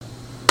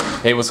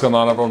Hey, what's going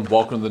on, everyone?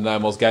 Welcome to the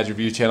 9 Moles Gadget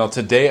Review channel.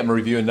 Today I'm going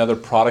to review another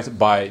product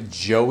by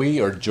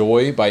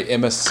Joy by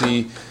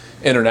MSC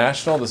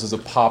International. This is a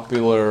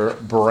popular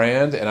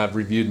brand, and I've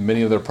reviewed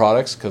many of their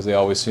products because they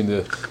always seem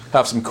to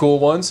have some cool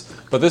ones.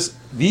 But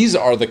these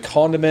are the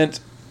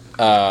condiment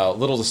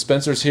little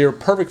dispensers here,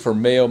 perfect for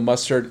mayo,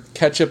 mustard,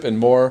 ketchup, and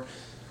more.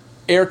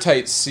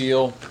 Airtight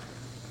seal.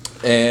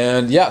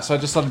 And yeah, so I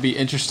just thought it'd be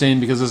interesting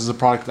because this is a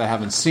product that I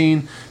haven't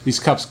seen. These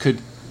cups could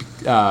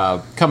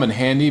come in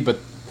handy, but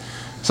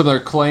some of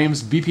their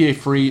claims: BPA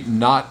free,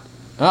 not,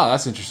 oh,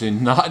 that's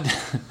interesting, not,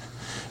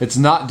 it's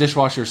not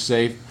dishwasher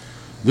safe.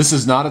 This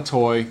is not a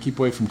toy. Keep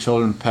away from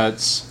children and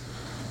pets.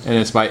 And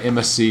it's by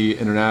MSC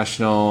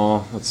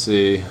International. Let's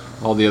see,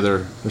 all the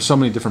other, there's so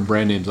many different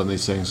brand names on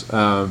these things.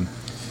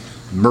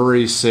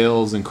 Murray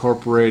Sales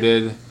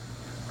Incorporated,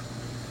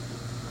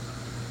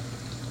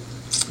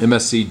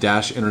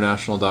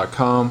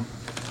 MSC-international.com.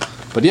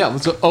 But yeah,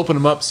 let's open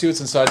them up, see what's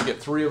inside, to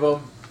get 3 of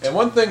them. And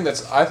one thing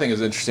that's I think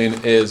is interesting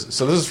is,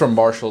 so this is from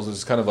Marshalls.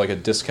 It's kind of like a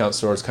discount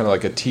store. It's kind of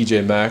like a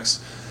TJ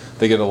Maxx.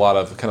 They get a lot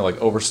of kind of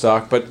like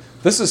overstock. But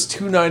this is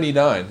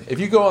 $2.99. If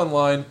you go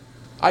online,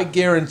 I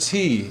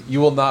guarantee you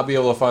will not be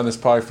able to find this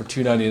product for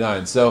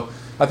 $2.99. So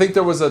I think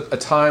there was a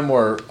time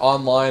where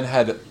online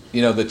had,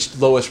 you know, the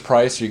lowest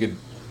price. You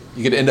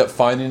could end up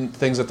finding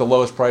things at the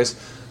lowest price.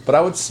 But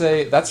I would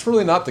say that's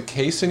really not the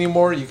case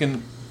anymore. You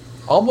can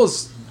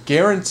almost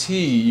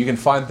guarantee you can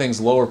find things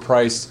lower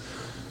priced.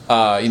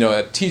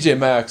 At TJ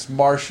Maxx,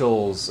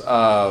 Marshalls,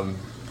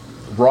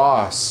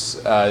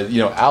 Ross,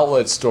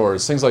 outlet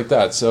stores, things like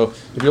that. So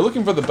if you're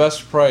looking for the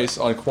best price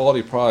on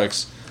quality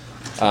products,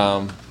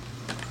 kind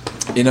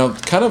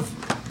of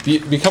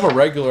become a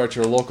regular at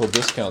your local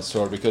discount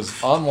store,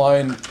 because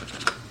online,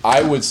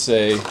 I would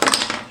say,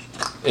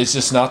 it's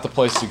just not the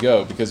place to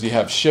go, because you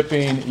have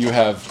shipping, you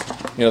have,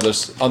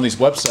 there's on these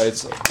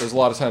websites, there's a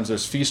lot of times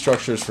there's fee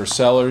structures for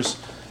sellers,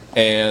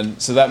 and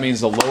so that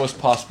means the lowest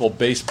possible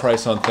base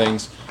price on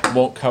things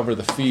won't cover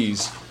the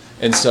fees,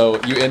 and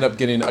so you end up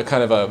getting a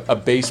kind of a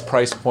base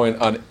price point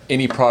on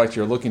any product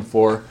you're looking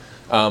for.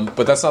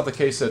 But that's not the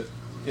case at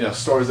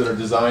stores that are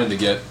designed to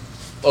get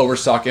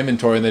overstock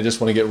inventory and they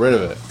just want to get rid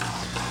of it.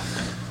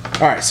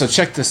 All right, so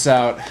check this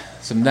out.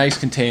 Some nice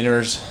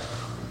containers.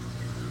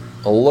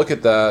 Look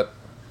at that.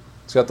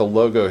 It's got the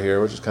logo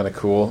here, which is kind of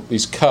cool.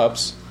 These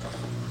cups,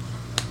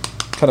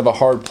 kind of a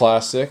hard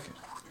plastic.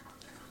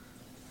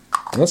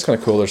 And that's kind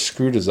of cool. They're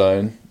screw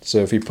design. So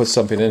if you put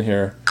something in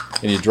here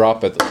and you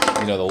drop it,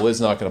 the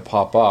lid's not going to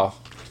pop off.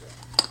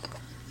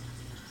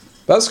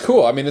 That's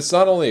cool. I mean, it's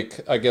not only,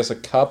 a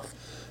cup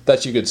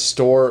that you could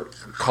store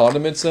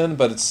condiments in,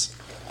 but it's,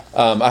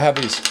 I have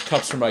these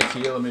cups from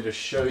IKEA. Let me just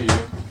show you.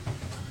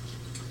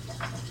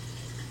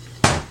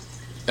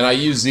 And I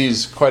use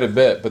these quite a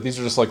bit, but these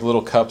are just like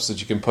little cups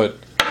that you can put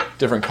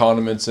different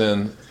condiments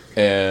in,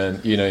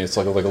 and, it's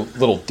like a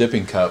little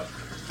dipping cup.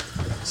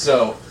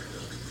 So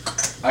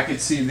I could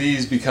see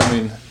these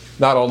becoming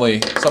not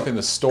only something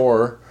to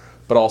store,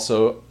 but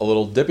also a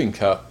little dipping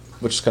cup,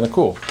 which is kind of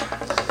cool.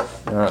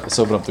 All right, let's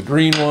open up the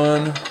green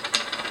one,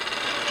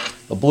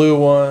 the blue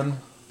one.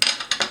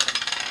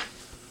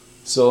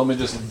 So let me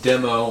just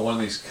demo one of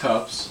these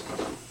cups.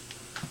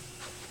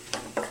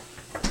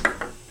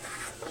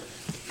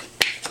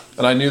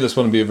 And I knew this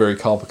wouldn't be a very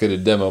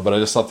complicated demo, but I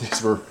just thought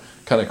these were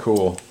kind of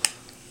cool.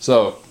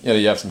 So,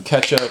 you have some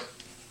ketchup.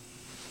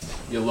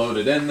 You load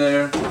it in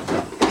there.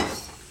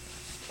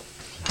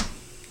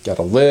 Got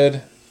a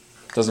lid.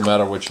 Doesn't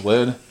matter which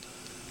lid.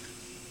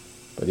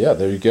 But yeah,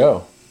 there you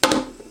go.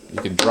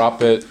 You can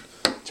drop it,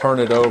 turn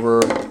it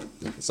over.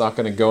 It's not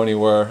going to go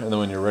anywhere. And then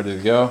when you're ready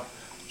to go,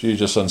 you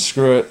just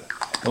unscrew it.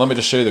 And let me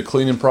just show you the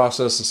cleaning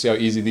process to see how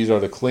easy these are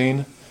to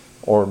clean,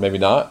 or maybe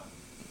not.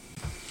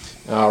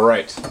 All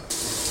right.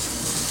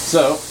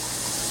 So,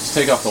 just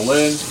take off the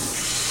lid.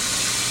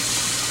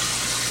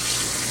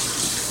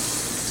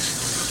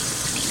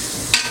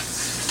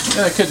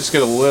 And I could just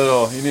get a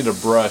little, you need a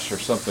brush or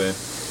something.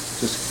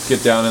 Just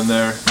get down in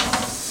there.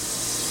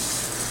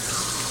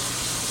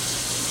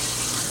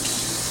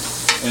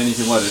 And you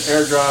can let it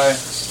air dry.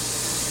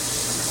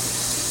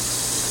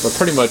 But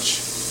pretty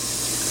much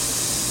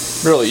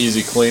really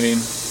easy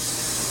cleaning.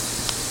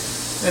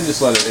 And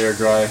just let it air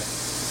dry.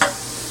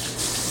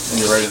 And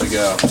you're ready to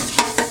go.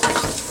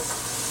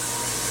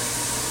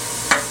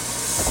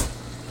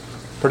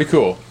 Pretty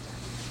cool.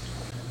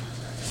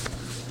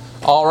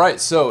 All right,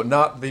 so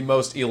not the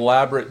most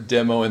elaborate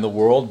demo in the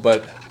world,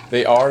 but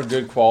they are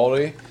good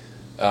quality.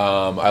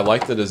 I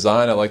like the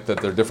design. I like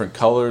that they're different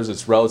colors.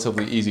 It's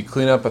relatively easy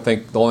cleanup. I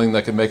think the only thing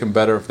that could make them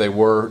better if they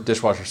were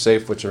dishwasher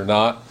safe, which they're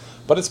not.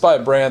 But it's by a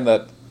brand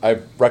that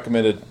I've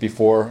recommended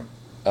before,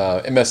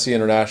 MSC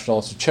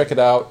International. So check it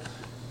out.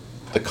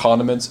 The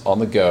condiments on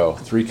the go.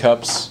 3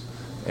 cups.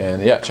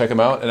 And yeah, check them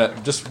out.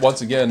 And just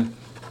once again,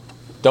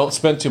 don't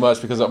spend too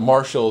much, because at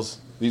Marshalls,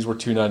 these were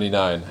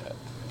 $2.99.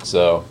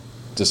 So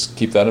just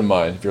keep that in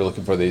mind if you're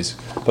looking for these.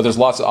 But there's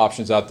lots of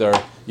options out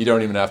there. You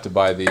don't even have to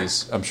buy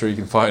these. I'm sure you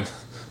can find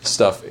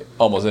stuff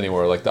almost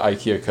anywhere, like the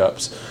IKEA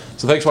cups.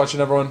 So thanks for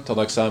watching, everyone. Till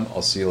next time,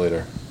 I'll see you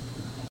later.